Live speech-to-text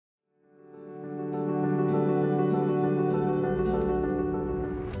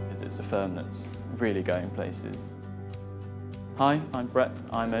it's a firm that's really going places. Hi, I'm Brett.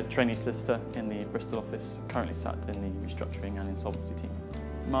 I'm a trainee solicitor in the Bristol office, currently sat in the restructuring and insolvency team.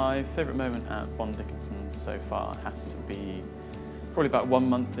 My favourite moment at Bond Dickinson so far has to be probably about 1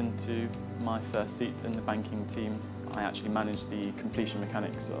 month into my first seat in the banking team. I actually managed the completion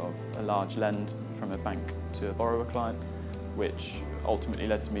mechanics of a large lend from a bank to a borrower client, which ultimately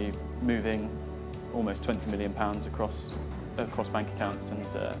led to me moving almost £20 million across bank accounts, and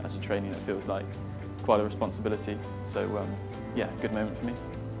as a trainee that feels like quite a responsibility. So yeah, good moment for me.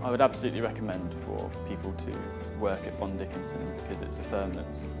 I would absolutely recommend for people to work at Bond Dickinson because it's a firm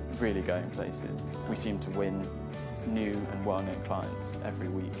that's really going places. We seem to win new and well-known clients every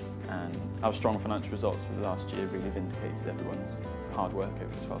week, and our strong financial results for the last year really vindicated everyone's hard work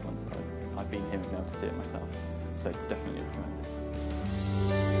over the 12 months that I've been here and been able to see it myself. So definitely recommend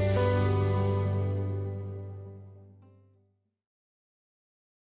it.